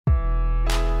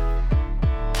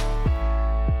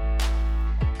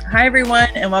Hi, everyone,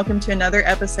 and welcome to another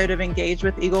episode of Engage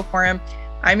with Eagle Forum.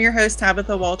 I'm your host,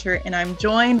 Tabitha Walter, and I'm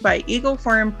joined by Eagle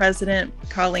Forum President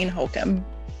Colleen Holcomb.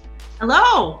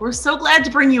 Hello, we're so glad to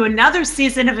bring you another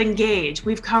season of Engage.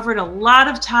 We've covered a lot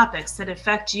of topics that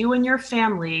affect you and your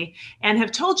family and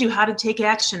have told you how to take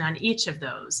action on each of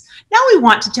those. Now we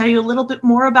want to tell you a little bit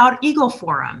more about Eagle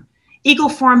Forum. Eagle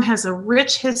Forum has a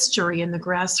rich history in the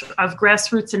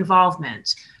grassroots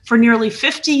involvement. For nearly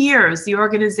 50 years, the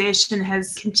organization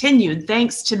has continued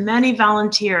thanks to many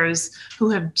volunteers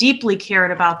who have deeply cared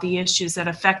about the issues that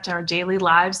affect our daily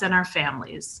lives and our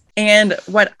families. And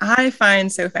what I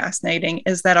find so fascinating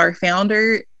is that our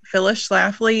founder, Phyllis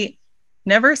Schlafly,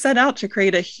 never set out to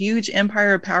create a huge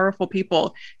empire of powerful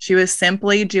people. She was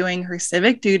simply doing her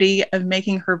civic duty of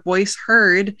making her voice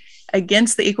heard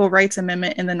against the Equal Rights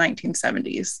Amendment in the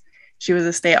 1970s. She was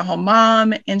a stay-at-home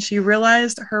mom, and she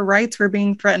realized her rights were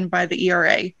being threatened by the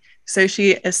ERA. So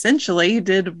she essentially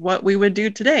did what we would do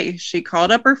today. She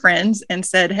called up her friends and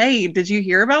said, "Hey, did you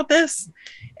hear about this?"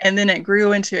 And then it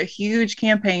grew into a huge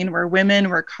campaign where women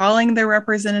were calling their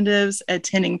representatives,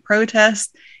 attending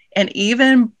protests, and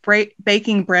even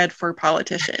baking bread for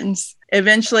politicians.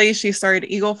 Eventually, she started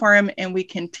Eagle Forum, and we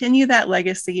continue that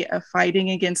legacy of fighting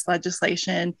against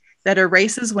legislation that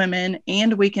erases women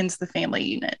and weakens the family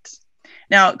unit.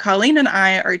 Now, Colleen and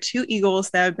I are two Eagles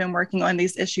that have been working on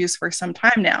these issues for some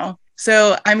time now.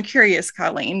 So I'm curious,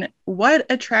 Colleen, what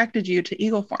attracted you to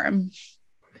Eagle Forum?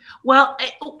 Well,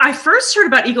 I first heard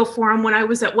about Eagle Forum when I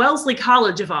was at Wellesley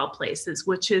College, of all places,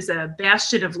 which is a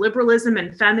bastion of liberalism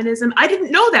and feminism. I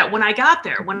didn't know that when I got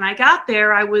there. When I got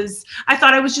there, I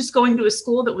thought I was just going to a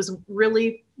school that was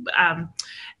really,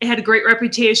 it had a great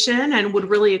reputation and would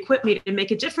really equip me to make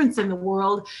a difference in the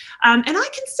world. And I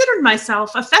considered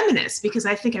myself a feminist because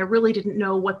I think I really didn't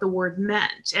know what the word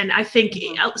meant. And I think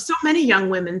so many young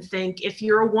women think if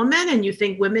you're a woman and you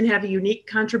think women have a unique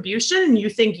contribution and you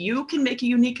think you can make a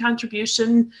unique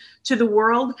contribution to the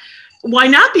world, why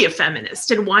not be a feminist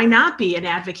and why not be an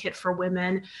advocate for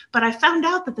women? But I found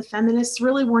out that the feminists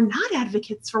really were not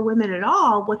advocates for women at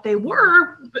all. What they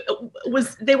were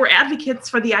was they were advocates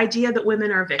for the idea that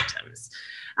women are victims.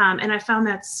 And I found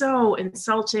that so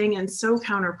insulting and so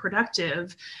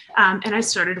counterproductive. And I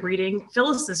started reading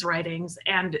Phyllis's writings,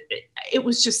 and it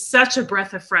was just such a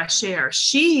breath of fresh air.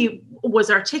 She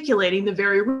was articulating the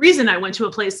very reason I went to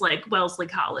a place like Wellesley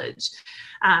College.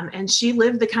 And she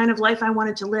lived the kind of life I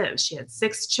wanted to live. She had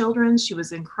 6 children. She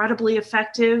was incredibly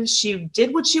effective. She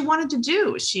did what she wanted to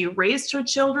do. She raised her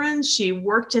children. She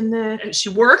worked as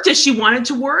she wanted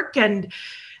to work, and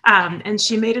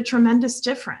she made a tremendous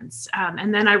difference.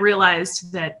 And then I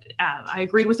realized that I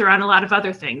agreed with her on a lot of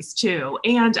other things too.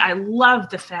 And I love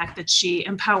the fact that she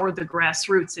empowered the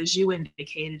grassroots, as you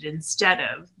indicated, instead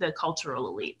of the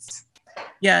cultural elites.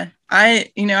 Yeah, I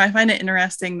find it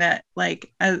interesting that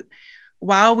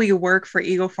while we work for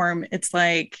Eagle Forum, it's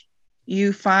like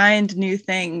you find new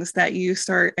things that you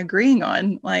start agreeing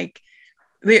on. Like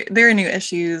there are new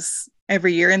issues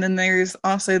every year, and then there's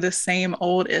also the same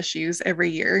old issues every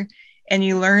year. And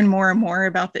you learn more and more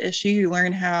about the issue. You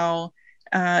learn how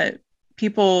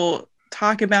people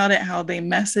talk about it, how they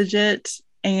message it,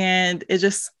 and it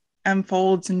just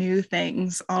unfolds new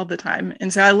things all the time.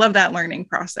 And so I love that learning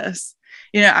process.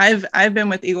 I've been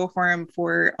with Eagle Forum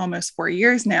for almost 4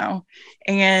 years now,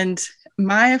 and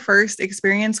my first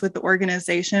experience with the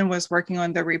organization was working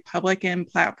on the Republican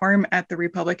platform at the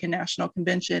Republican National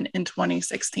Convention in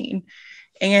 2016.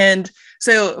 And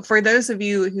so for those of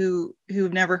you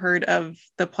who've never heard of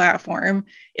the platform,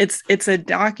 it's a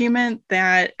document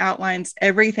that outlines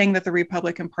everything that the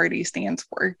Republican Party stands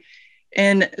for.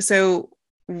 And so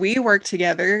we work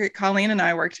together, Colleen and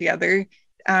I work together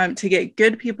to get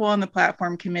good people on the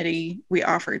platform committee. We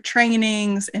offered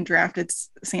trainings and drafted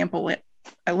sample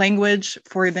language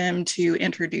for them to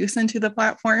introduce into the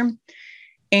platform.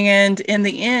 And in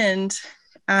the end,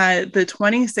 the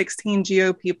 2016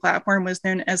 GOP platform was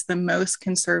known as the most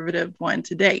conservative one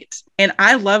to date. And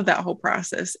I love that whole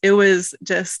process. It was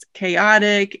just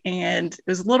chaotic and it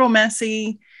was a little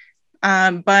messy,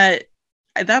 but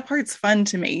that part's fun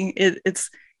to me.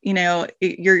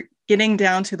 You're getting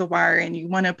down to the wire and you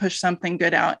want to push something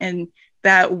good out, and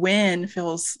that win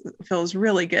feels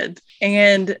really good.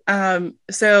 And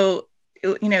so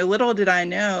little did I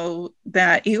know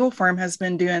that Eagle Forum has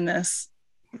been doing this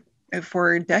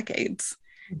for decades.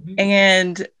 Mm-hmm.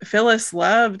 And Phyllis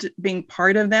loved being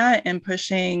part of that and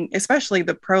pushing especially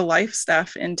the pro-life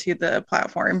stuff into the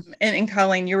platform. And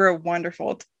Colleen, you were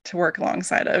wonderful to work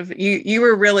alongside of. You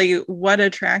were really what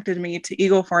attracted me to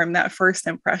Eagle Forum, that first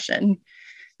impression.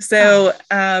 So,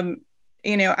 I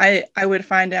would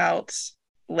find out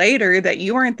later that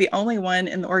you aren't the only one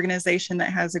in the organization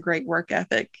that has a great work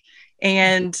ethic.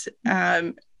 And,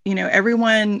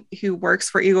 everyone who works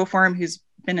for Eagle Forum, who's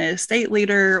been a state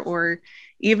leader, or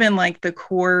even like the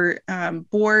core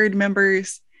board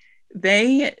members,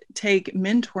 they take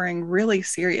mentoring really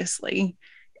seriously.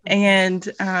 And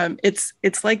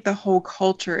it's like the whole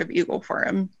culture of Eagle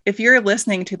Forum. If you're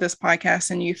listening to this podcast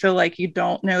and you feel like you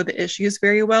don't know the issues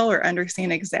very well or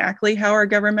understand exactly how our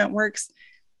government works,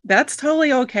 that's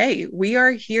totally okay. We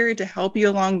are here to help you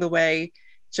along the way,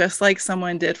 just like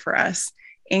someone did for us.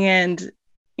 And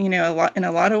in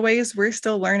a lot of ways, we're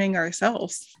still learning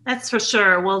ourselves. That's for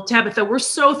sure. Well, Tabitha, we're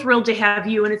so thrilled to have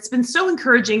you. And it's been so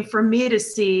encouraging for me to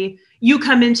see you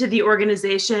come into the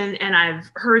organization, and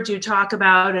I've heard you talk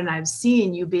about, and I've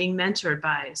seen you being mentored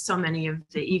by so many of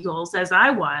the Eagles, as I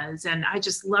was. And I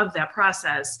just love that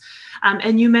process.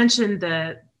 And you mentioned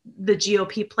the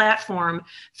GOP platform.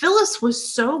 Phyllis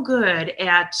was so good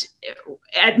at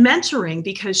mentoring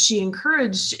because she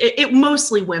encouraged it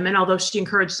mostly women, although she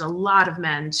encouraged a lot of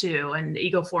men too. And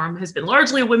Eagle Forum has been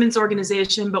largely a women's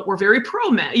organization, but we're very pro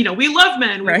men. We love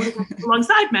men. We want to work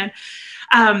alongside men.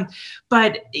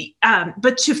 But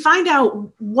to find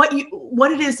out what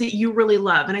it is that you really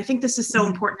love. And I think this is so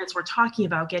important as we're talking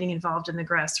about getting involved in the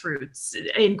grassroots.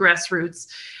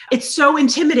 It's so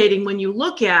intimidating when you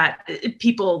look at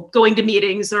people going to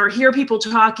meetings or hear people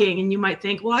talking, and you might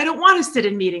think, well, I don't want to sit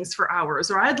in meetings for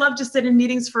hours, or I'd love to sit in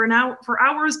meetings for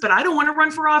hours, but I don't want to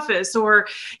run for office. Or,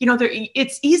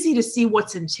 it's easy to see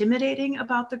what's intimidating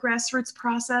about the grassroots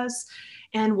process.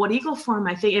 And what Eagle Forum,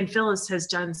 I think, and Phyllis has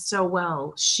done so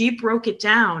well, she broke it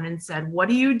down and said, what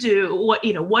do you do?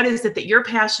 What is it that you're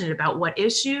passionate about? What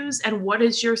issues and what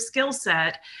is your skill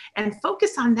set? And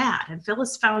focus on that. And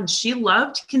Phyllis found she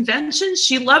loved conventions.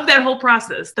 She loved that whole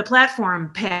process. The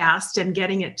platform passed, and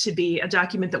getting it to be a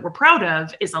document that we're proud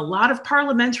of is a lot of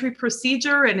parliamentary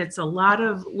procedure, and it's a lot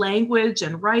of language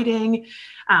and writing.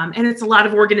 And it's a lot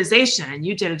of organization.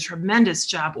 You did a tremendous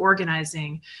job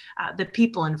organizing the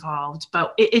people involved,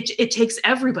 but it takes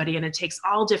everybody, and it takes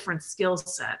all different skill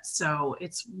sets. So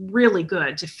it's really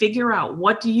good to figure out,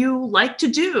 what do you like to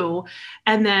do?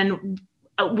 And then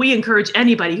we encourage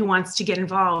anybody who wants to get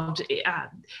involved,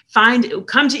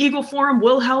 come to Eagle Forum,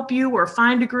 we'll help you, or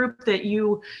find a group that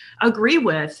you agree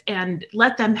with and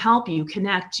let them help you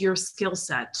connect your skill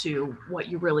set to what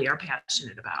you really are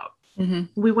passionate about.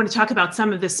 Mm-hmm. We want to talk about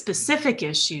some of the specific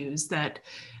issues that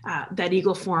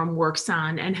Eagle Forum works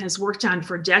on and has worked on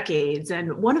for decades.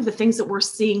 And one of the things that we're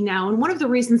seeing now, and one of the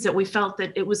reasons that we felt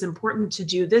that it was important to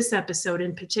do this episode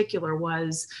in particular,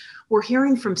 was we're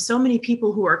hearing from so many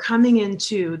people who are coming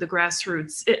into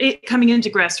grassroots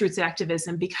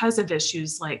activism because of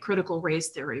issues like critical race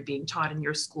theory being taught in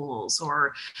your schools,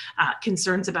 or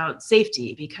concerns about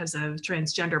safety because of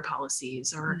transgender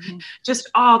policies, or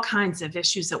just all kinds of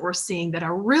issues that we're seeing that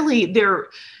are really, they're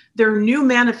new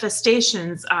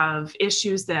manifestations of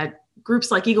issues that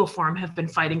groups like Eagle Forum have been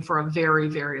fighting for a very,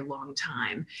 very long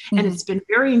time. Mm-hmm. And it's been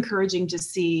very encouraging to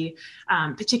see,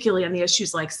 particularly on the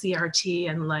issues like CRT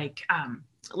and like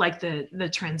the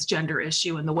transgender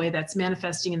issue and the way that's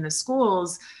manifesting in the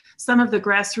schools. Some of the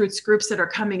grassroots groups that are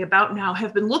coming about now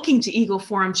have been looking to Eagle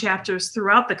Forum chapters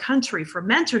throughout the country for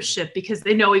mentorship, because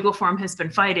they know Eagle Forum has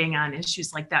been fighting on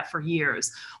issues like that for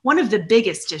years. One of the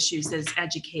biggest issues is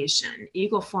education.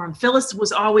 Eagle Forum, Phyllis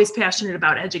was always passionate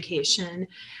about education,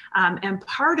 and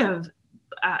part of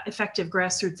effective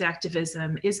grassroots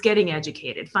activism is getting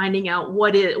educated, finding out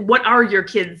what are your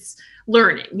kids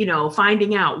learning,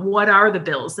 finding out what are the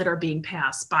bills that are being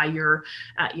passed by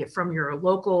from your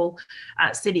local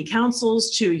city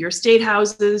councils to your state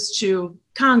houses to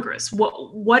Congress.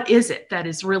 What is it that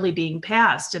is really being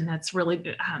passed, and that's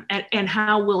really and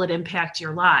how will it impact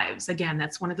your lives? Again,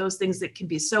 that's one of those things that can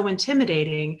be so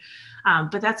intimidating.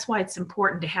 But that's why it's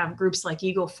important to have groups like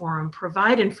Eagle Forum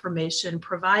provide information,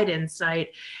 provide insight,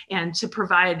 and to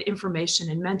provide information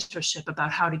and mentorship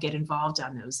about how to get involved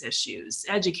on those issues.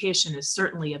 Education is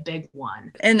certainly a big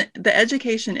one. And the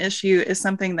education issue is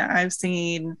something that I've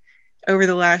seen over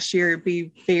the last year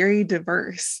be very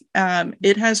diverse.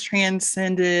 It has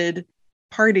transcended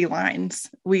party lines.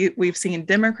 We've seen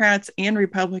Democrats and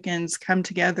Republicans come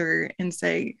together and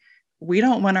say, we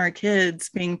don't want our kids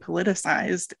being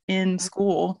politicized in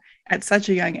school at such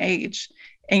a young age.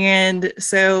 And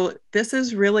so this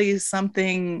is really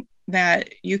something that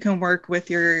you can work with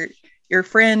your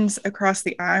friends across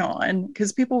the aisle on,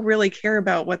 because people really care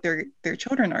about what their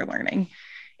children are learning.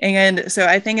 And so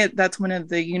I think that's one of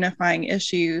the unifying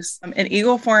issues. And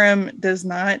Eagle Forum does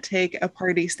not take a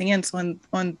party stance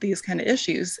on these kind of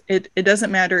issues. It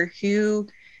doesn't matter who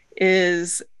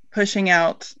is pushing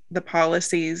out the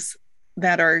policies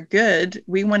that are good.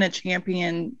 We want to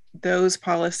champion those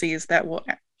policies that will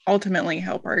ultimately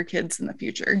help our kids in the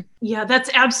future. Yeah,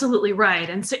 that's absolutely right.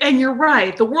 And you're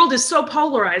right. The world is so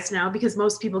polarized now because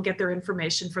most people get their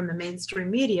information from the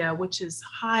mainstream media, which is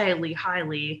highly,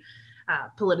 highly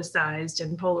politicized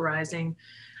and polarizing.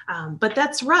 But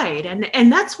that's right.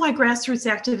 And that's why grassroots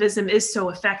activism is so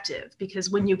effective,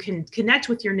 because when you can connect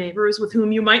with your neighbors with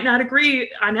whom you might not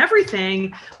agree on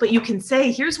everything, but you can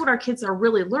say, here's what our kids are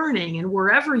really learning. And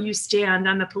wherever you stand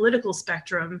on the political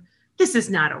spectrum, this is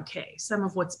not okay. Some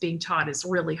of what's being taught is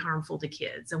really harmful to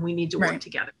kids, and we need to work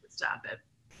together to stop it.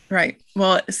 Right.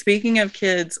 Well, speaking of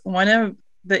kids, one of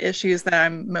the issues that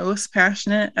I'm most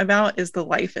passionate about is the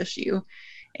life issue.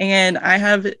 And I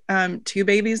have 2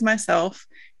 babies myself.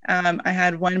 I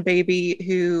had one baby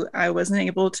who I wasn't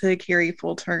able to carry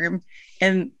full term.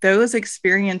 And those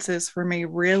experiences for me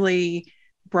really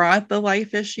brought the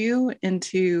life issue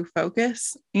into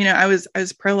focus. You know, I was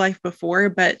pro-life before,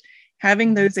 but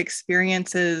having those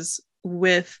experiences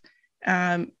with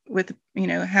you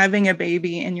know, having a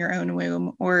baby in your own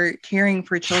womb or caring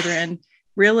for children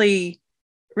really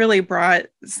brought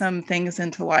some things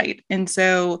into light. And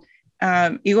so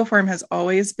Eagle Forum has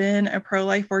always been a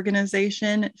pro-life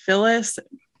organization. Phyllis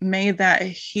made that a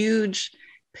huge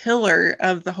pillar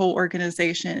of the whole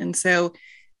organization. And so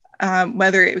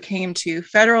whether it came to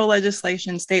federal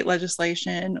legislation, state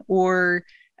legislation, or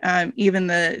even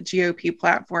the GOP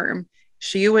platform,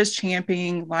 she was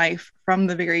championing life from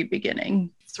the very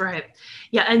beginning. That's right.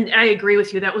 Yeah, and I agree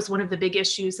with you. That was one of the big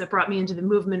issues that brought me into the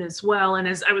movement as well. And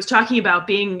as I was talking about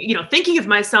being, you know, thinking of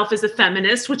myself as a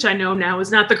feminist, which I know now is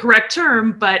not the correct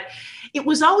term, but it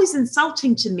was always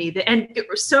insulting to me that, and it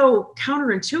was so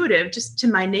counterintuitive just to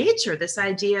my nature, this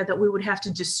idea that we would have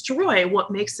to destroy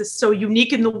what makes us so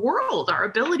unique in the world, our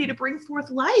ability to bring forth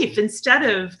life, instead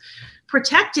of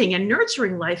protecting and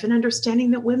nurturing life and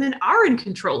understanding that women are in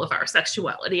control of our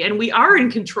sexuality and we are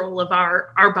in control of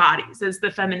our bodies, as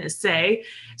the feminists say.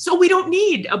 So we don't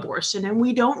need abortion, and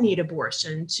we don't need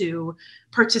abortion to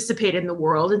participate in the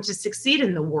world and to succeed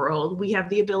in the world. We have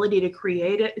the ability to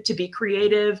create it, to be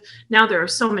creative. Now there are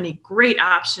so many great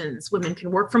options. Women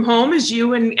can work from home, as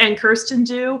you and Kirsten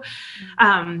do,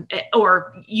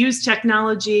 or use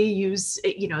technology,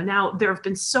 now there have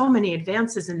been so many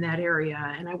advances in that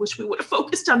area. And I wish we would have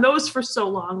focused on those for so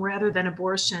long rather than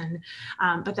abortion.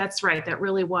 But that's right. That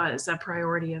really was a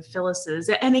priority of Phyllis's.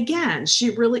 And again,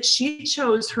 she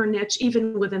chose her niche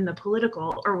even within the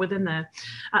political or within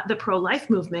the pro-life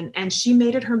movement, and she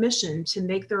made it her mission to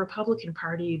make the Republican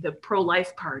Party the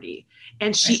pro-life party.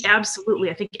 And she absolutely,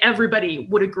 I think everybody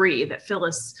would agree that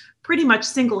Phyllis pretty much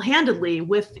single-handedly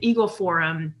with Eagle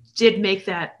Forum did make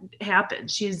that happen.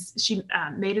 She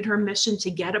made it her mission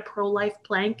to get a pro-life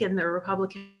plank in the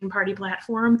Republican Party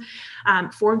platform,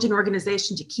 formed an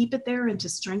organization to keep it there and to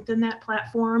strengthen that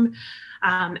platform.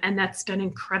 And that's been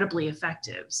incredibly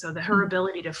effective. So her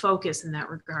ability to focus in that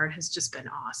regard has just been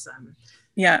awesome.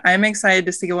 Yeah, I'm excited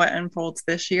to see what unfolds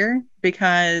this year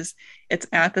because it's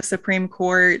at the Supreme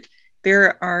Court.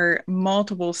 There are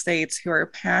multiple states who are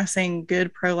passing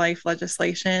good pro-life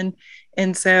legislation.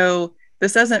 And so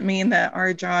this doesn't mean that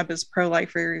our job as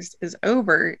pro-lifers is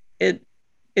over.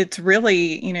 It's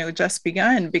really, just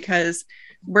begun, because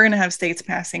we're going to have states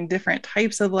passing different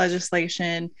types of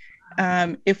legislation.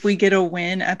 If we get a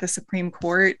win at the Supreme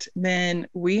Court, then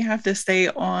we have to stay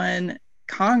on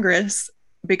Congress,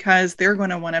 because they're going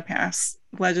to want to pass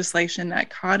legislation that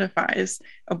codifies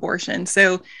abortion.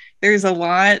 So there's a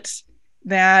lot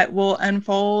that will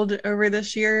unfold over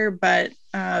this year, but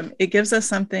it gives us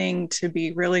something to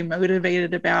be really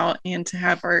motivated about and to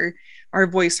have our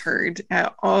voice heard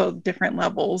at all different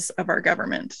levels of our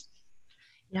government.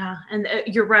 Yeah, and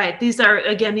you're right. These are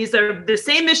the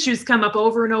same issues come up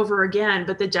over and over again,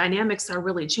 but the dynamics are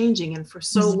really changing. And for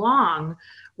so long,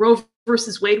 Roe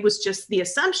versus Wade was just the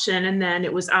assumption, and then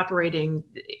it was operating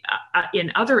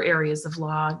in other areas of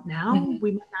law. Now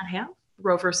we might not have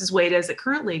Roe versus Wade as it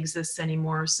currently exists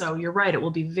anymore. So you're right, it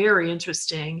will be very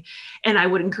interesting. And I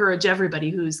would encourage everybody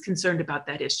who's concerned about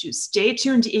that issue, stay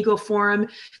tuned to Eagle Forum.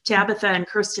 Tabitha and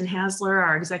Kirsten Hasler,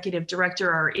 our executive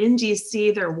director, are in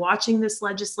DC. They're watching this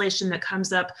legislation that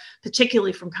comes up,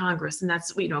 particularly from Congress. And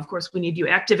that's, of course, we need you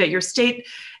active at your state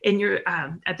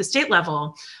at the state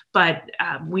level, but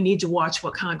we need to watch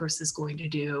what Congress is going to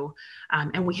do.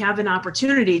 And we have an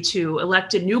opportunity to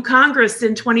elect a new Congress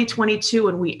in 2022,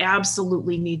 and we absolutely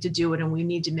need to do it. And we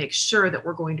need to make sure that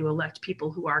we're going to elect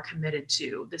people who are committed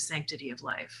to the sanctity of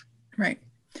life. Right.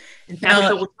 In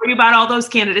fact, we'll tell you about all those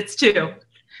candidates too.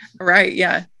 Right.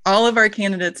 Yeah. All of our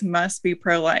candidates must be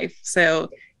pro-life. So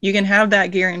you can have that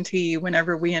guarantee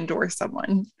whenever we endorse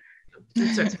someone.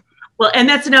 That's right. Well, and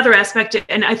that's another aspect,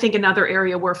 and I think another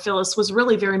area where Phyllis was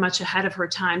really very much ahead of her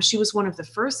time. She was one of the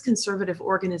first conservative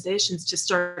organizations to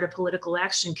start a political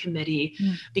action committee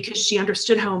because she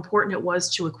understood how important it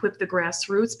was to equip the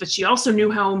grassroots, but she also knew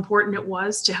how important it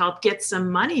was to help get some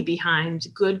money behind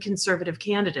good conservative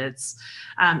candidates.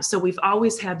 So we've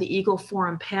always had the Eagle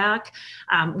Forum PAC.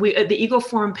 The Eagle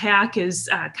Forum PAC is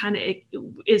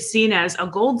is seen as a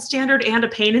gold standard and a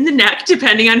pain in the neck,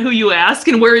 depending on who you ask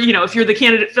and where, if you're the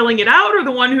candidate filling it out or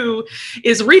the one who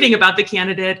is reading about the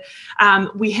candidate.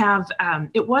 We have,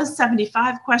 it was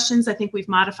 75 questions. I think we've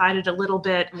modified it a little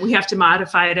bit. We have to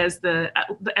modify it as the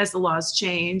laws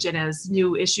change and as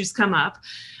new issues come up.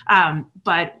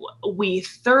 But we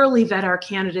thoroughly vet our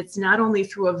candidates, not only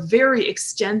through a very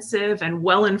extensive and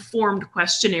well-informed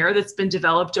questionnaire that's been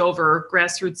developed over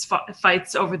grassroots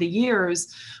fights over the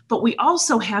years, but we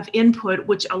also have input,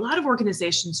 which a lot of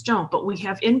organizations don't, but we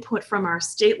have input from our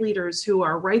state leaders who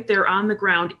are right there on the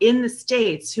ground in the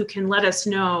states who can let us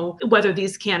know whether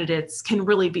these candidates can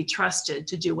really be trusted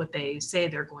to do what they say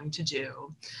they're going to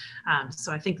do.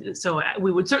 So I think, so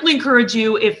we would certainly encourage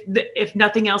you, if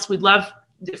nothing else, we'd love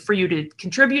for you to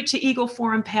contribute to Eagle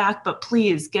Forum PAC, but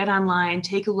please get online,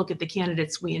 take a look at the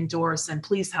candidates we endorse, and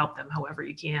please help them however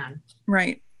you can.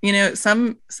 Right.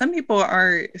 Some people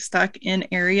are stuck in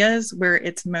areas where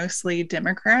it's mostly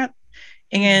Democrat.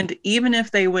 And even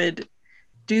if they would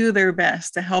do their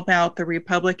best to help out the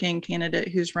Republican candidate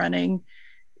who's running,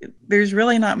 there's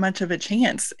really not much of a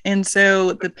chance. And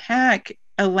so the PAC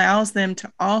allows them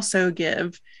to also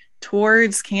give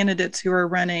towards candidates who are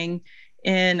running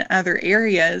in other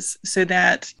areas so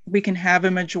that we can have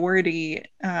a majority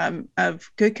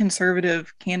of good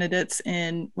conservative candidates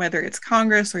in whether it's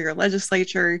Congress or your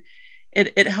legislature.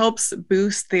 It helps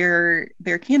boost their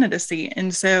candidacy.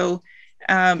 And so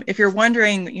if you're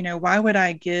wondering, why would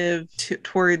I give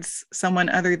towards someone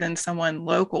other than someone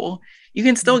local, you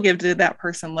can still give to that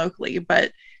person locally,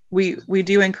 but we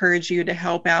do encourage you to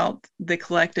help out the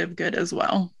collective good as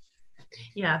well.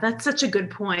 Yeah, that's such a good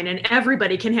point. And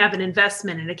everybody can have an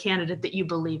investment in a candidate that you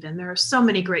believe in. There are so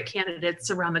many great candidates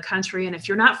around the country. And if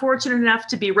you're not fortunate enough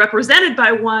to be represented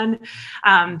by one,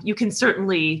 you can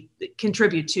certainly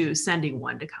contribute to sending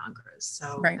one to Congress.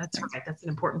 So right. That's right. That's an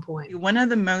important point. One of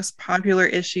the most popular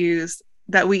issues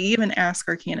that we even ask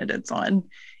our candidates on,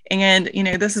 and,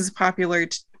 this is popular.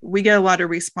 We get a lot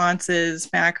of responses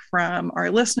back from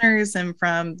our listeners and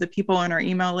from the people on our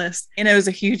email list. And it was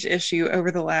a huge issue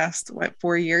over the last,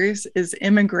 4 years, is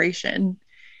immigration.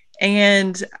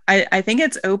 And I think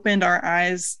it's opened our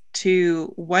eyes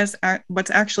to what's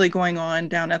actually going on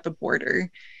down at the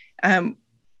border.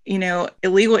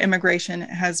 Illegal immigration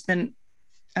has been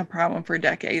a problem for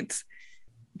decades,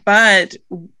 but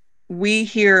we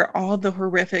hear all the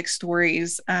horrific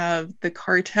stories of the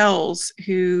cartels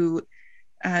who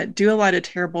do a lot of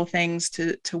terrible things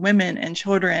to women and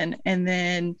children. And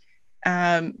then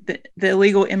the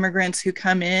illegal immigrants who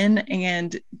come in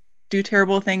and do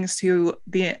terrible things to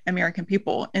the American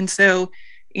people. And so,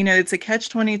 it's a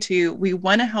catch-22. We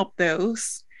want to help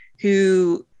those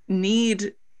who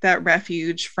need that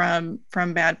refuge from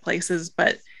bad places,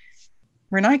 but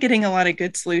we're not getting a lot of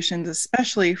good solutions,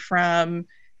 especially from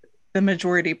the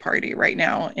majority party right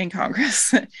now in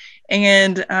Congress.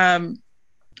 And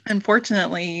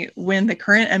unfortunately, when the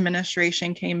current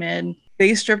administration came in,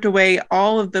 they stripped away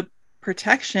all of the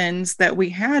protections that we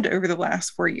had over the last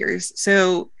 4 years.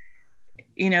 So,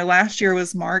 last year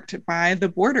was marked by the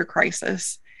border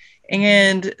crisis.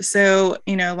 And so,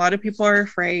 a lot of people are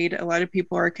afraid. A lot of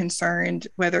people are concerned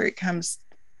whether it comes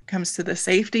to the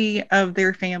safety of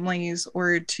their families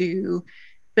or to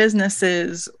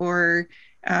businesses or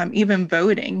even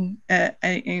voting.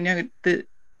 The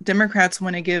Democrats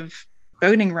want to give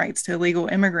voting rights to illegal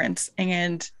immigrants,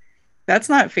 and that's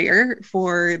not fair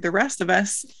for the rest of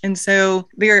us. And so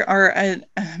there are a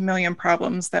million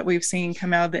problems that we've seen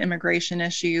come out of the immigration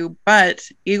issue, but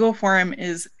Eagle Forum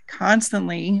is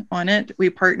constantly on it. We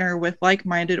partner with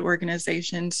like-minded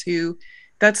organizations who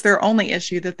that's their only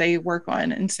issue that they work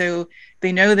on. And so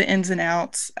they know the ins and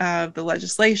outs of the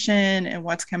legislation and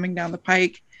what's coming down the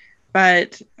pike.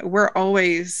 But we're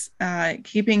always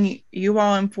keeping you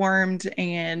all informed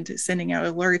and sending out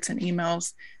alerts and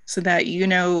emails so that you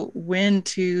know when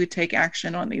to take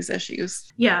action on these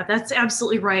issues. Yeah, that's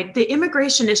absolutely right. The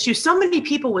immigration issue, so many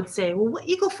people would say, well,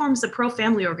 Eagle Forum is a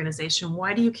pro-family organization.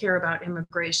 Why do you care about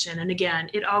immigration? And again,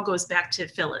 it all goes back to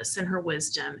Phyllis and her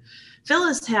wisdom.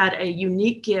 Phyllis had a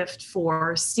unique gift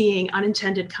for seeing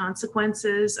unintended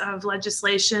consequences of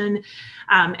legislation,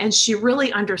 and she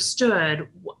really understood.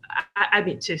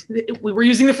 We were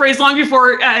using the phrase long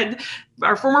before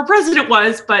our former president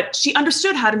was, but she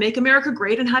understood how to make America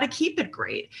great and how to keep it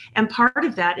great. And part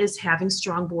of that is having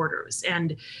strong borders.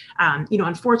 And,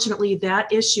 unfortunately,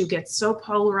 that issue gets so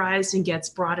polarized and gets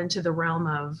brought into the realm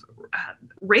of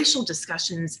racial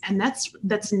discussions. And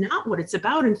that's not what it's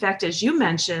about. In fact, as you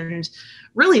mentioned,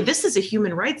 really, this is a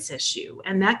human rights issue.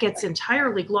 And that gets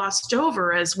entirely glossed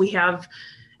over as we have,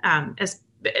 as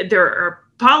there are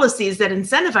policies that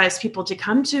incentivize people to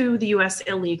come to the US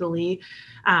illegally.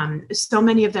 So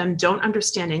many of them don't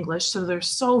understand English, so they're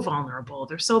so vulnerable.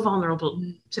 They're so vulnerable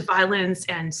to violence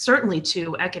and certainly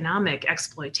to economic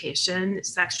exploitation,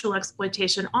 sexual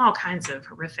exploitation, all kinds of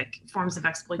horrific forms of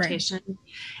exploitation.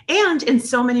 Right. And in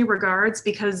so many regards,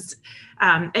 because,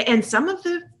 and some of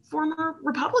the former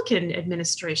Republican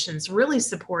administrations really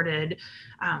supported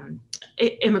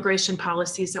immigration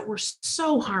policies that were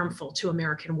so harmful to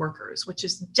American workers, which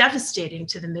is devastating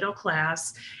to the middle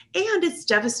class, and it's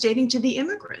devastating to the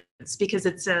immigrants because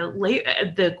it's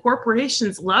the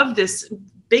corporations love this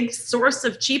big source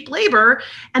of cheap labor,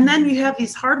 and then you have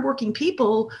these hardworking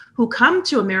people who come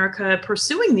to America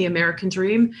pursuing the American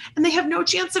dream, and they have no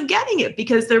chance of getting it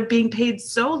because they're being paid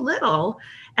so little,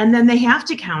 and then they have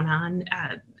to count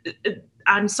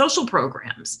on social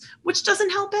programs, which doesn't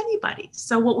help anybody.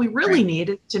 So what we really need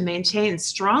is to maintain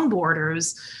strong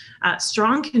borders,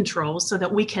 strong controls so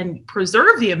that we can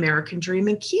preserve the American dream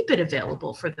and keep it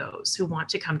available for those who want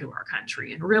to come to our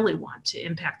country and really want to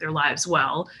impact their lives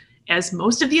well, as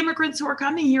most of the immigrants who are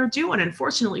coming here do. And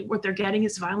unfortunately, what they're getting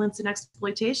is violence and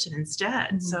exploitation instead.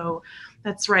 Mm-hmm. So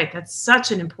that's right. That's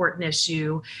such an important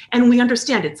issue. And we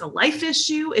understand it's a life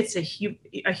issue. It's a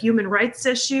human rights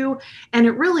issue. And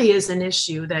it really is an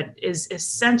issue that is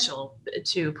essential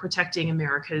to protecting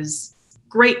America's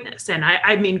greatness. And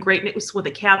I mean greatness with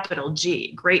a capital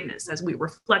G, greatness, as we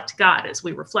reflect God, as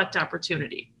we reflect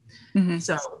opportunity. Mm-hmm.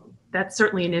 So that's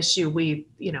certainly an issue we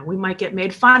might get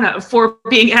made fun of for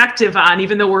being active on,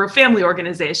 even though we're a family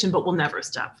organization, but we'll never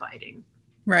stop fighting.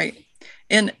 Right.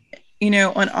 And,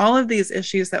 on all of these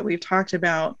issues that we've talked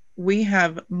about, we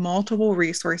have multiple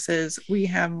resources. We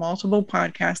have multiple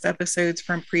podcast episodes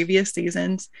from previous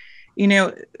seasons.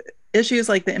 Issues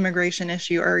like the immigration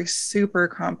issue are super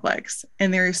complex,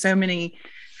 and there are so many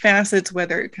facets,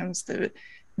 whether it comes to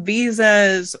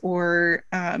visas or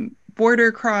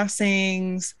border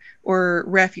crossings or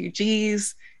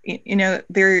refugees.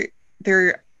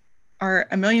 There are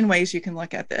a million ways you can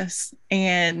look at this,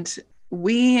 and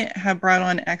we have brought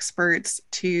on experts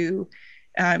to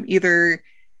either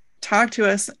talk to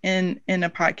us in a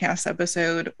podcast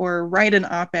episode or write an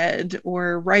op-ed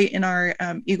or write in our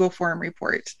Eagle Forum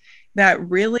report that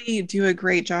really do a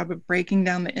great job of breaking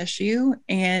down the issue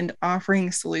and offering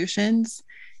solutions.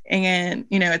 And,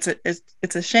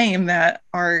 it's a shame that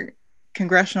our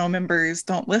congressional members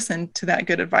don't listen to that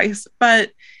good advice,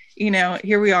 but,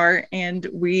 here we are, and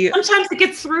sometimes it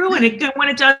gets through, and when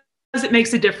it does, it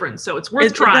makes a difference. So it's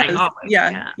worth trying.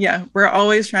 Yeah. We're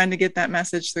always trying to get that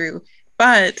message through.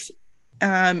 But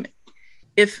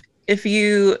if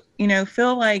you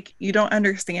feel like you don't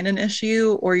understand an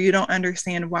issue or you don't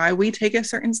understand why we take a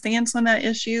certain stance on that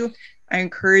issue, I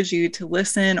encourage you to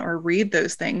listen or read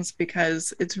those things,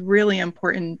 because it's really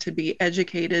important to be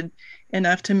educated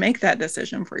enough to make that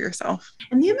decision for yourself.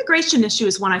 And the immigration issue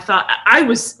is one I thought I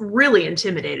was really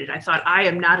intimidated. I thought, I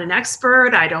am not an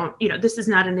expert. I don't, this is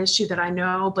not an issue that I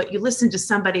know. But you listen to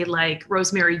somebody like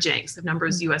Rosemary Jenks of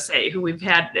Numbers USA, who we've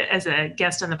had as a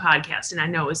guest on the podcast, and I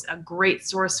know is a great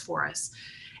source for us.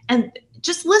 And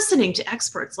just listening to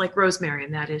experts like Rosemary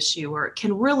in that issue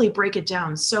can really break it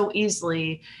down so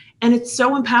easily. And it's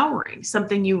so empowering,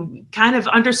 something you kind of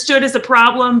understood as a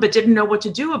problem but didn't know what to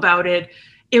do about it.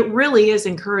 It really is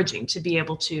encouraging to be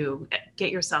able to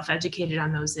get yourself educated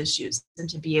on those issues and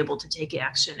to be able to take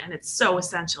action. And it's so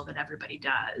essential that everybody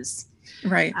does.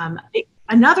 Right.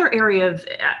 Another area of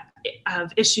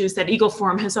of issues that Eagle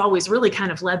Forum has always really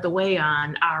kind of led the way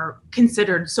on are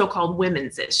considered so-called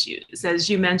women's issues. As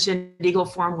you mentioned, Eagle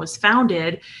Forum was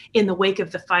founded in the wake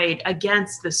of the fight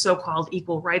against the so-called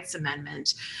Equal Rights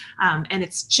Amendment. And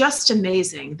it's just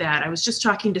amazing that I was just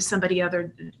talking to somebody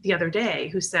the other day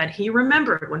who said he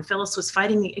remembered when Phyllis was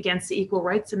fighting against the Equal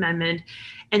Rights Amendment,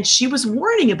 and she was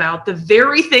warning about the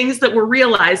very things that we're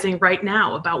realizing right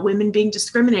now about women being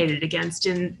discriminated against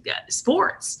in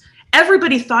sports.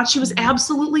 Everybody thought she was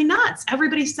absolutely nuts.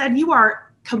 Everybody said, you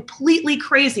are completely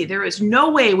crazy. There is no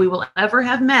way we will ever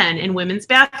have men in women's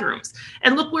bathrooms.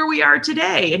 And look where we are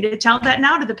today. And to tell that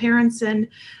now to the parents in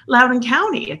Loudoun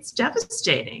County, it's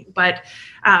devastating. But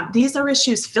these are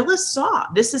issues Phyllis saw.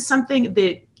 This is something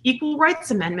the Equal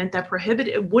Rights Amendment that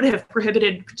would have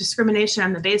prohibited discrimination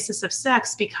on the basis of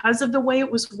sex because of the way it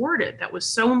was worded. That was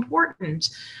so important.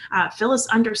 Phyllis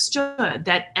understood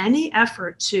that any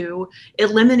effort to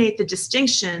eliminate the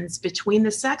distinctions between the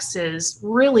sexes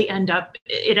really ends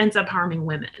up harming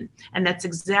women. And that's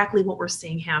exactly what we're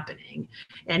seeing happening.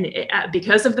 And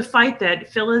because of the fight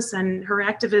that Phyllis and her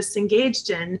activists engaged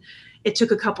in, it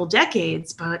took a couple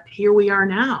decades, but here we are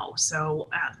now. So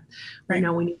we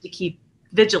know we need to keep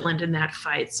vigilant in that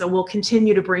fight. So we'll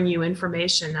continue to bring you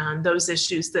information on those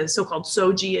issues, the so-called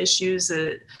SOGI issues,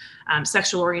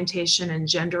 sexual orientation and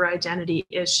gender identity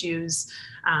issues,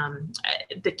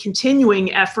 the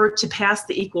continuing effort to pass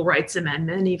the Equal Rights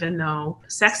Amendment, even though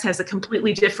sex has a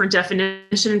completely different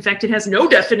definition. In fact, it has no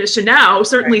definition now,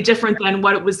 certainly different than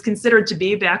what it was considered to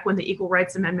be back when the Equal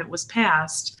Rights Amendment was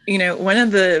passed. You know, one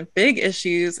of the big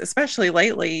issues, especially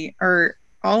lately, are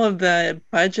all of the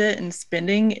budget and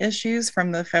spending issues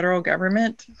from the federal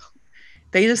government.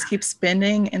 They just keep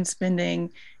spending and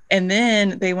spending, and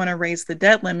then they want to raise the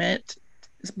debt limit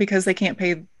because they can't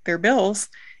pay their bills.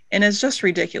 And it's just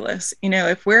ridiculous. You know,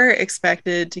 if we're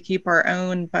expected to keep our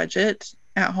own budget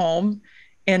at home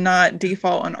and not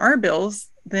default on our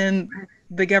bills, then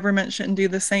the government shouldn't do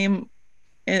the same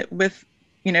with,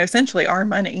 you know, essentially our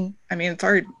money. I mean, it's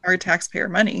our taxpayer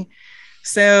money.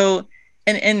 So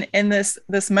And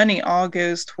this money all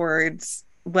goes towards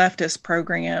leftist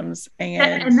programs,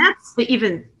 and that's the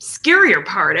even scarier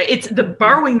part. It's the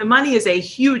borrowing the money is a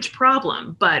huge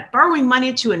problem, but borrowing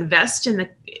money to invest in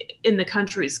the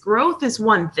country's growth is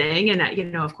one thing, and you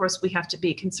know, of course, we have to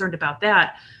be concerned about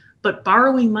that. But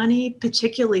borrowing money,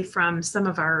 particularly from some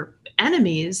of our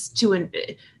enemies,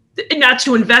 not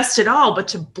to invest at all, but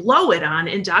to blow it on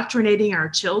indoctrinating our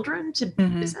children to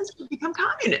essentially become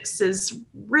communists is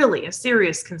really a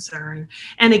serious concern.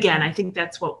 And again, I think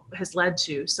that's what has led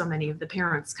to so many of the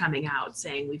parents coming out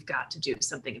saying we've got to do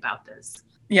something about this.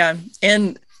 Yeah.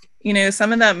 And, you know,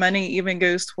 some of that money even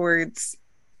goes towards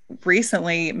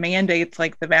recently mandates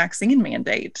like the vaccine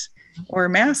mandate or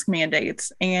mask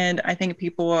mandates. And I think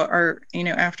people are, you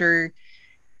know, after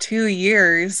 2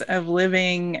 years of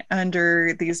living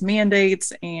under these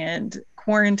mandates and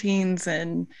quarantines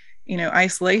and, you know,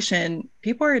 isolation,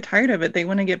 people are tired of it. They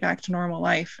want to get back to normal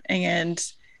life. And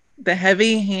the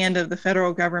heavy hand of the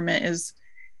federal government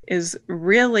is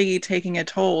really taking a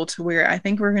toll to where I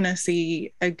think we're going to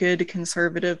see a good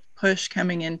conservative push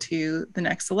coming into the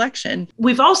next election.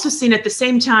 We've also seen at the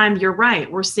same time, you're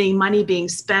right, we're seeing money being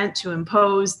spent to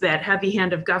impose that heavy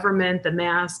hand of government, the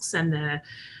masks and the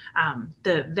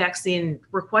vaccine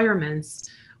requirements.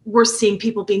 We're seeing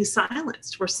people being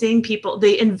silenced. We're seeing people,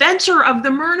 the inventor of the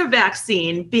Myrna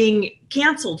vaccine being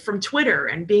canceled from Twitter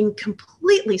and being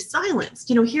completely silenced.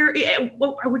 You know, here,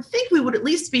 well, I would think we would at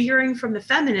least be hearing from the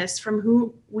feminists from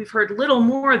who we've heard little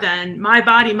more than my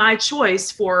body, my choice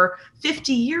for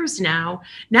 50 years now.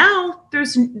 Now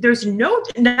there's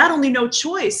not only no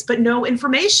choice, but no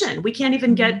information. We can't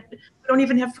even don't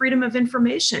even have freedom of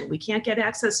information. We can't get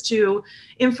access to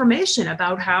information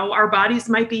about how our bodies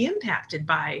might be impacted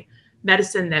by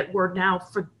medicine that we're now,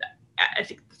 for I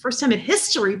think the first time in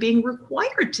history, being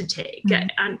required to take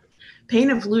on pain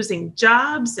of losing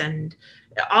jobs and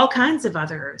all kinds of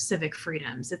other civic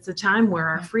freedoms. It's a time where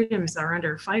our freedoms are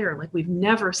under fire like we've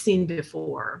never seen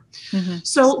before.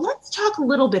 So let's talk a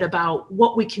little bit about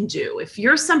what we can do. If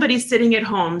you're somebody sitting at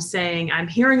home saying, I'm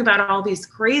hearing about all these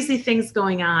crazy things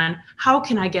going on, how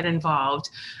can I get involved?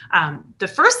 The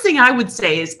first thing I would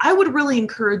say is I would really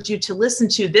encourage you to listen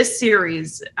to this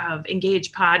series of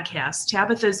Engage podcasts.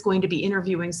 Tabitha is going to be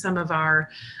interviewing some of our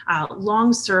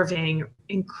long-serving,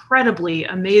 incredibly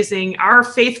amazing, our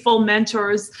faithful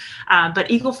mentors, but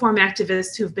Eagle Forum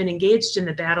activists who've been engaged in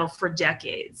the battle for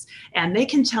decades. And they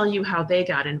can tell you how they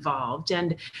got involved.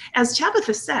 And as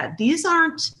Tabitha said, these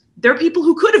aren't They're people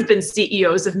who could have been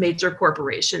CEOs of major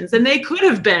corporations, and they could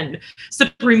have been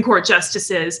Supreme Court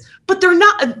justices, but they're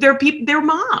not. They're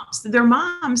moms. They're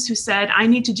moms who said, I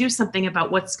need to do something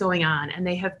about what's going on. And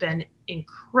they have been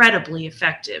incredibly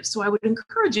effective. So I would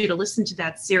encourage you to listen to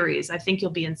that series. I think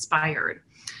you'll be inspired.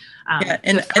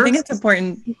 And I think it's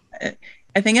important.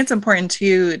 I think it's important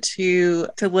to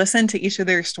listen to each of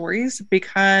their stories,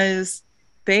 because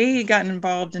they got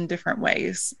involved in different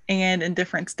ways and in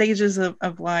different stages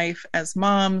of life, as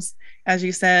moms, as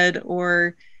you said,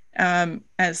 or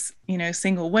as,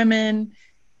 single women.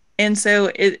 And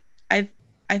so I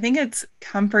think it's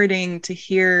comforting to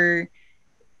hear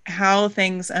how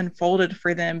things unfolded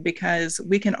for them, because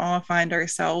we can all find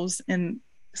ourselves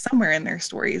somewhere in their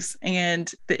stories,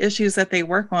 and the issues that they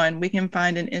work on, we can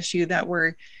find an issue that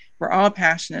we're all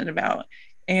passionate about.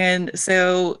 And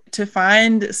so to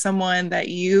find someone that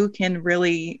you can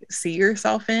really see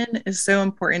yourself in is so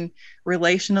important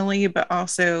relationally, but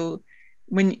also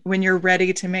when you're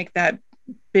ready to make that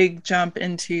big jump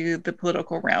into the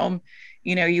political realm,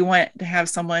 you want to have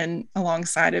someone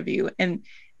alongside of you. And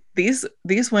these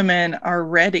women are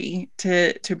ready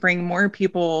to bring more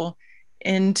people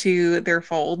into their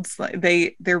folds.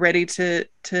 They're ready to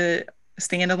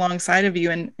stand alongside of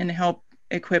you and help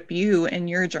equip you in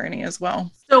your journey as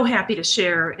well. So happy to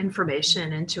share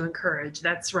information and to encourage.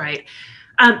 That's right.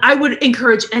 I would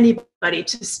encourage anybody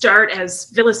to start, as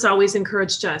Phyllis always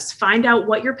encouraged us, find out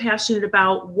what you're passionate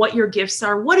about, what your gifts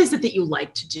are, what is it that you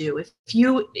like to do.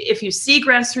 If you see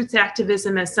grassroots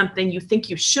activism as something you think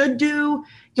you should do,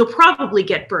 you'll probably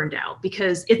get burned out,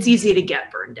 because it's easy to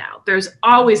get burned out. There's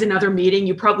always another meeting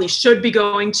you probably should be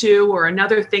going to, or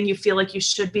another thing you feel like you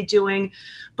should be doing.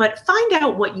 But find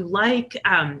out what you like,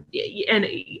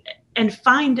 and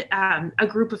find a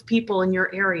group of people in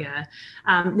your area.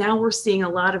 Now we're seeing a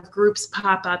lot of groups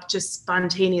pop up just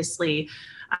spontaneously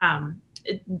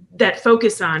that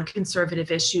focus on conservative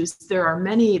issues. There are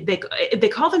many, they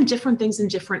call them different things in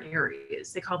different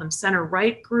areas. They call them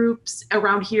center-right groups.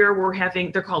 Around here,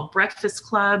 they're called breakfast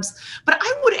clubs. But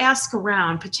I would ask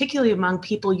around, particularly among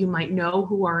people you might know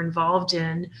who are involved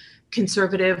in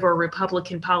conservative or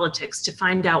Republican politics, to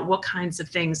find out what kinds of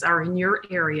things are in your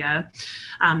area.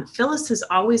 Phyllis has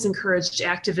always encouraged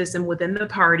activism within the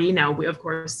party. Now, of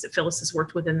course, Phyllis has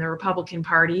worked within the Republican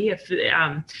Party,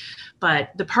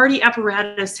 but the party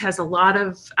apparatus has a lot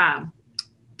of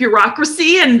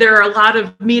bureaucracy, and there are a lot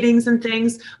of meetings and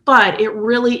things, but it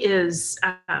really is,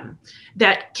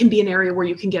 that can be an area where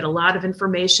you can get a lot of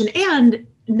information. And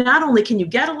not only can you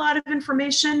get a lot of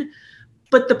information,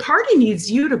 but the party needs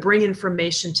you to bring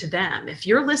information to them. If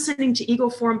you're listening to Eagle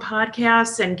Forum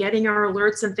podcasts and getting our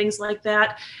alerts and things like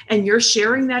that, and you're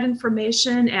sharing that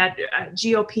information at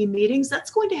GOP meetings,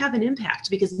 that's going to have an impact,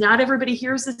 because not everybody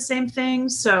hears the same thing.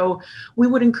 So we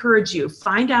would encourage you,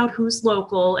 find out who's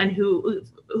local and who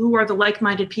are the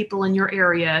like-minded people in your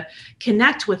area,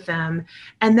 connect with them,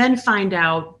 and then find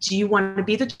out, do you want to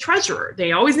be the treasurer?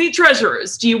 They always need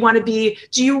treasurers. Do you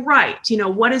write?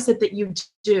 What is it that you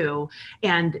do?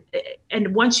 And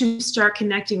once you start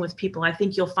connecting with people, I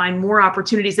think you'll find more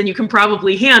opportunities than you can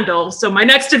probably handle. So my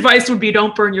next advice would be,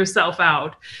 don't burn yourself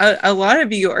out. A lot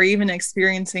of you are even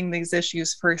experiencing these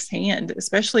issues firsthand,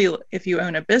 especially if you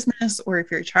own a business or if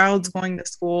your child's going to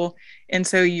school. And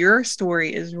so your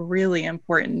story is really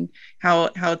important,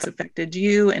 how it's affected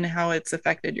you and how it's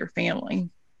affected your family.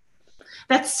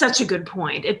 That's such a good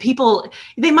point. People,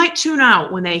 they might tune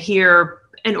out when they hear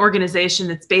an organization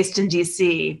that's based in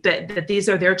DC, that these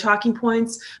are their talking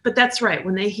points. But that's right.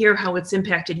 When they hear how it's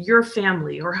impacted your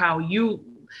family, or how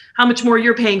much more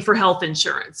you're paying for health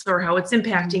insurance, or how it's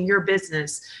impacting your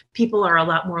business, people are a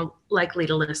lot more likely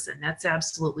to listen. That's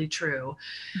absolutely true.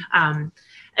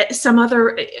 Some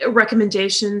other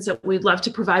recommendations that we'd love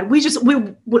to provide. We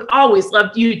would always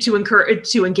love you to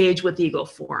engage with Eagle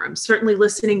Forum. Certainly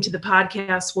listening to the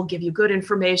podcast will give you good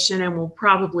information and will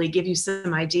probably give you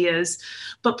some ideas,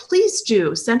 but please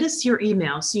do send us your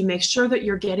email so you make sure that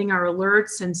you're getting our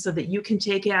alerts, and so that you can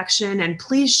take action. And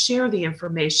please share the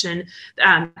information.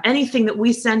 Anything that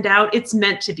we send out, it's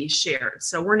meant to be shared.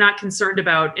 So we're not concerned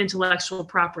about intellectual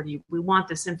property. We want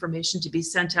this information to be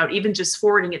sent out. Even just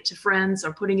forwarding it to friends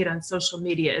or putting it on social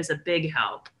media is a big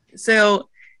help. So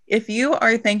if you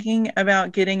are thinking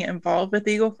about getting involved with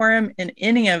Eagle Forum in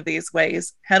any of these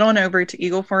ways, head on over to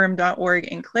eagleforum.org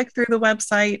and click through the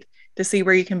website to see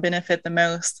where you can benefit the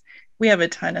most. We have a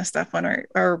ton of stuff on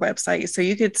our website. So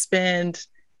you could spend,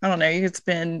 you could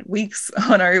spend weeks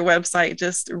on our website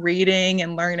just reading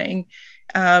and learning.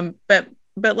 But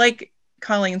like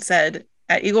Colleen said,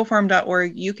 at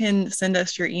eagleforum.org, you can send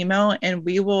us your email and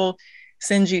we will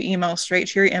send you email straight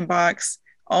to your inbox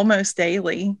almost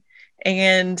daily.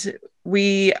 And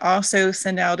we also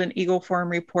send out an Eagle Forum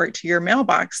report to your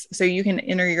mailbox. So you can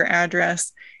enter your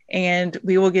address and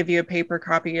we will give you a paper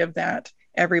copy of that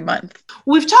every month.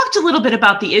 We've talked a little bit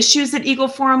about the issues that Eagle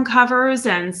Forum covers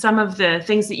and some of the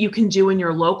things that you can do in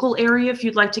your local area if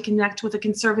you'd like to connect with a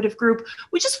conservative group.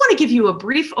 We just want to give you a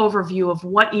brief overview of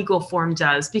what Eagle Forum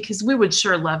does, because we would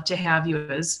sure love to have you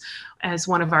as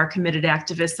one of our committed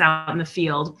activists out in the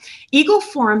field. Eagle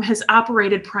Forum has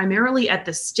operated primarily at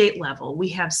the state level. We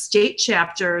have state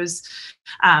chapters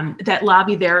that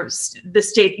lobby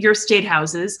your state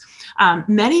houses.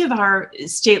 Many of our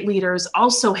state leaders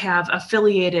also have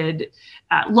affiliated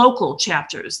local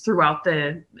chapters throughout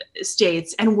the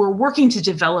states, and we're working to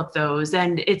develop those.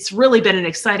 And it's really been an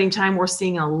exciting time. We're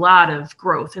seeing a lot of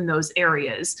growth in those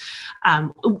areas.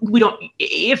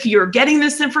 If you're getting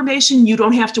this information, you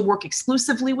don't have to work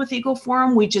exclusively with Eagle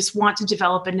Forum. We just want to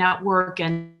develop a network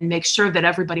and make sure that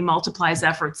everybody multiplies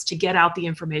efforts to get out the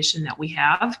information that we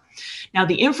have. Now,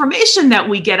 the information that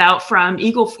we get out from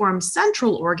Eagle Forum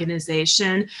Central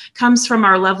Organization comes from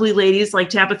our lovely ladies like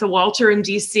Tabitha Walter in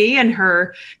DC and her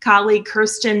colleague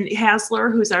Kirsten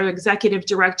Hasler, who's our executive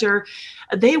director.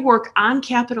 They work on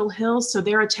Capitol Hill, so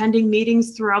they're attending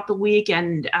meetings throughout the week,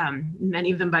 and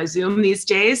many of them by Zoom these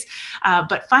days,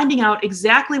 but finding out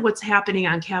exactly what's happening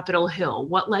on Capitol Hill,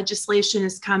 what legislation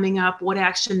is coming up, what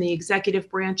action the executive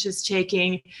branch is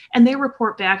taking, and they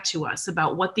report back to us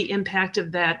about what the impact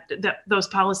of those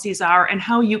policies are and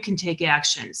how you can take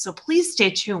action. So please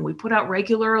stay tuned. We put out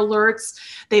regular alerts.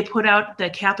 They put out the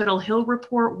Capitol Hill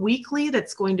report weekly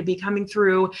that's going to be coming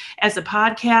through as a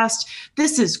podcast.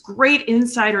 This is great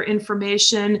insider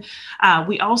information.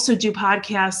 We also do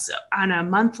podcasts on a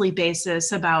monthly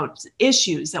basis about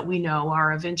issues that we know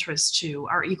are of interest to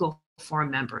our Eagle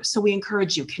Forum members. So we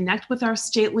encourage you, connect with our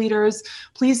state leaders.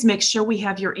 Please make sure we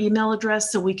have your email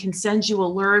address so we can send you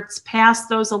alerts, pass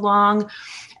those along.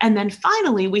 And then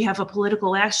finally, we have a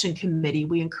political action committee.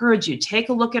 We encourage you, take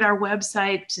a look at our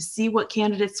website to see what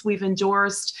candidates we've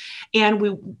endorsed.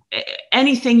 And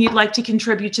anything you'd like to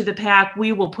contribute to the PAC,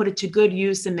 we will put it to good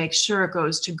use and make sure it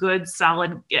goes to good,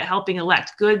 solid, helping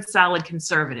elect good, solid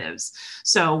conservatives.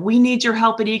 So we need your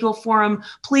help at Eagle Forum.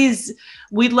 Please,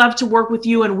 we'd love to work with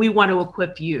you and we want to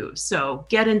equip you. So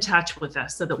get in touch with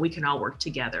us so that we can all work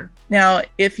together. Now,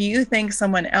 if you think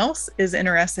someone else is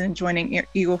interested in joining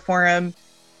Eagle Forum,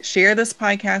 share this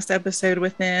podcast episode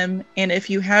with them. And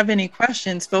if you have any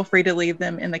questions, feel free to leave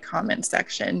them in the comment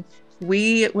section.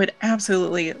 We would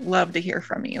absolutely love to hear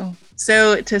from you.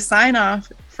 So to sign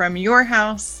off, from your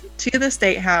house to the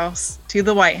State House to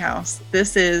the White House,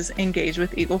 this is Engage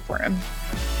with Eagle Forum.